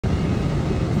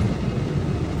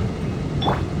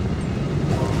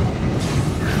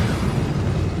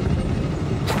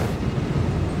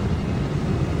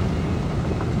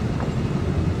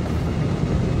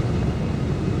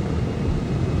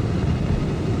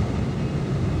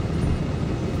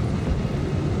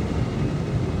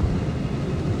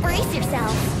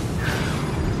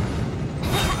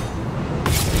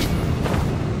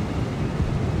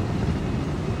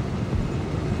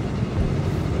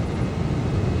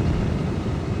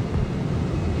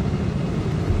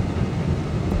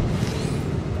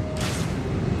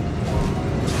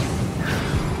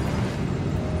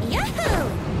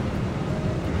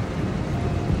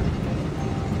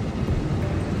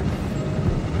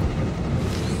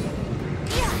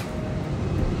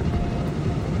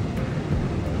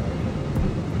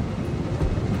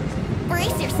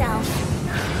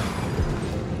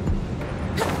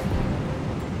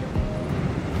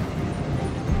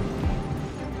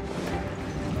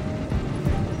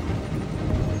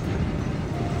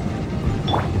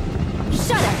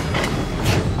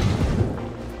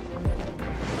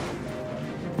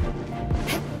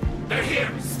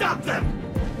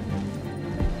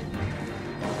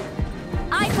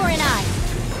Eye for an eye.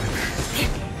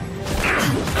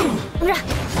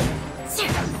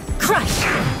 Crush.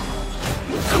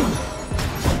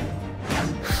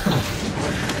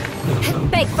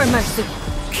 Beg for mercy.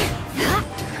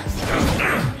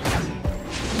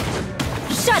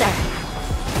 Shudder.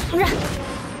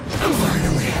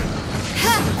 Finally,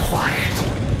 quiet.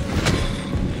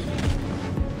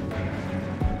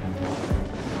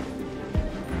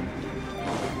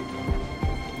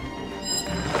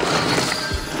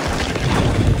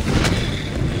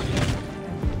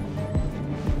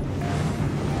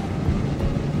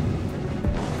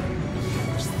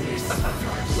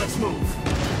 Let's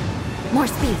move. More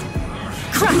speed.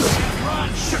 Crush.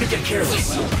 Shouldn't get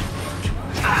careless.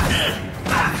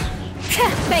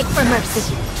 Beg for mercy.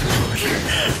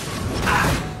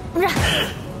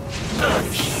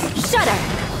 Shudder.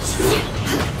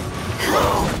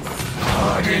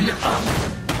 Harden up.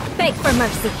 Beg for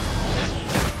mercy.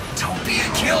 Don't be a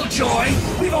killjoy.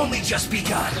 We've only just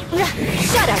begun.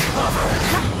 Shudder.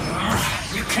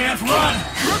 You can't run.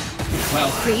 Well,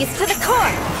 Freeze to the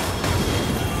core.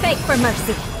 Beg for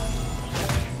mercy.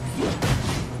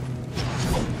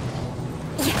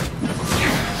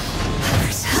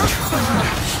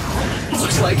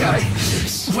 looks like I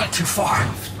went too far.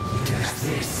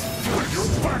 You're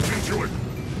back into it.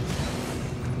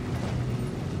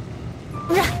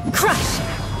 Crush.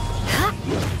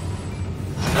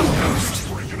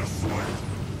 Breaking a sweat.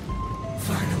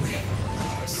 Finally,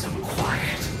 some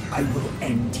quiet. I will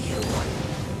end you.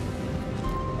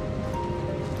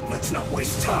 Let's not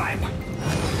waste time.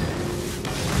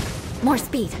 More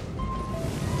speed.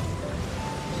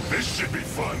 This should be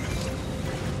fun.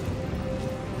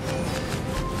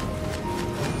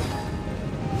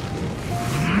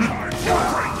 Time to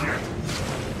break it.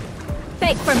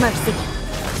 Beg for mercy.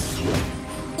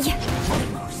 Yeah.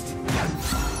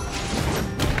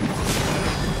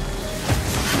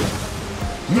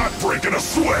 Not breaking a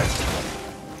sweat.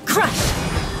 Crush.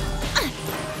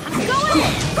 Go in.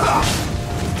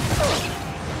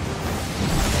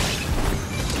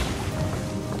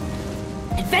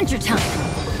 Adventure time.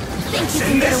 Think you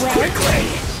can get away? Quickly.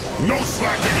 No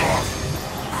slacking off.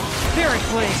 Spirit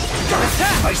blade.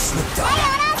 I slipped up.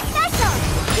 Special.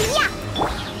 Yeah.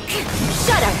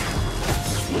 Shudder.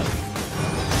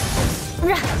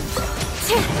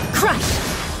 Crush.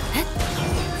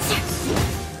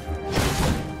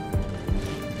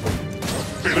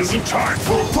 It isn't time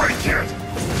for a break yet.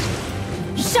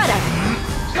 Shudder.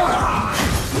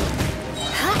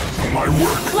 My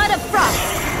work Blood of frost.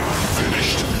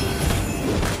 finished.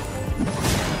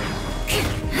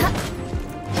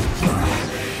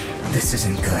 This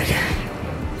isn't good.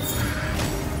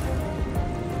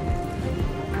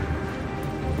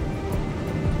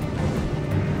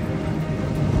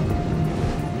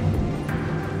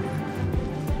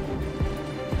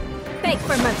 Beg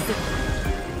for mercy.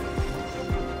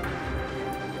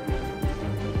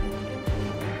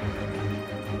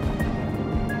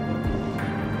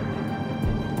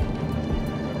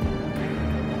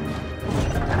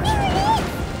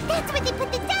 That's where they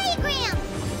put the diagram!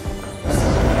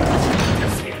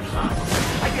 Just getting hot.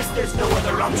 I guess there's no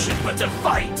other option but to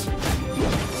fight.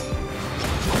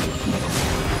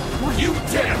 You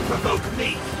dare provoke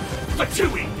me!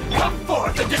 Fatui, come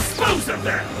forth and dispose of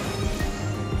them!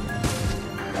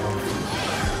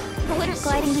 Would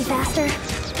gliding be faster?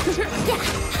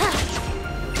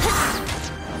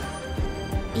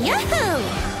 Yahoo!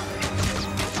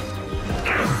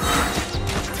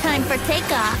 Time for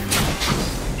takeoff.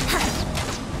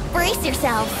 Brace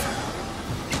yourselves.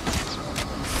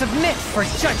 Submit for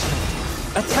judgment.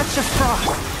 A touch of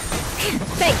frost.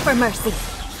 Beg for mercy.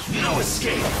 No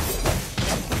escape!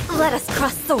 Let us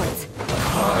cross swords.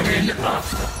 Harden up!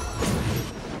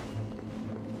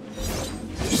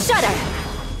 Shudder.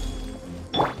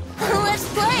 Let's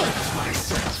play!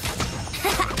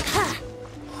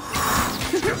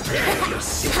 Prepare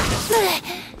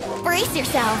yourself! Brace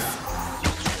yourselves.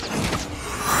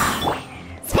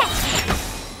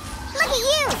 Look at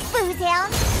you,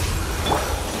 Boozehound!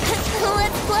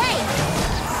 Let's play!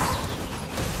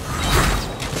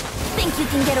 Think you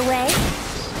can get away?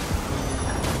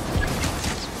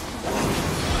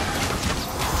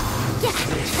 Yeah.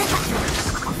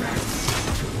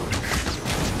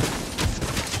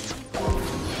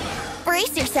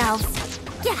 Brace yourselves.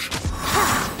 Yeah.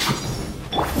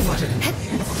 What an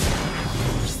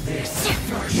is this?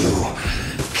 You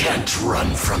can't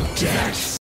run from death.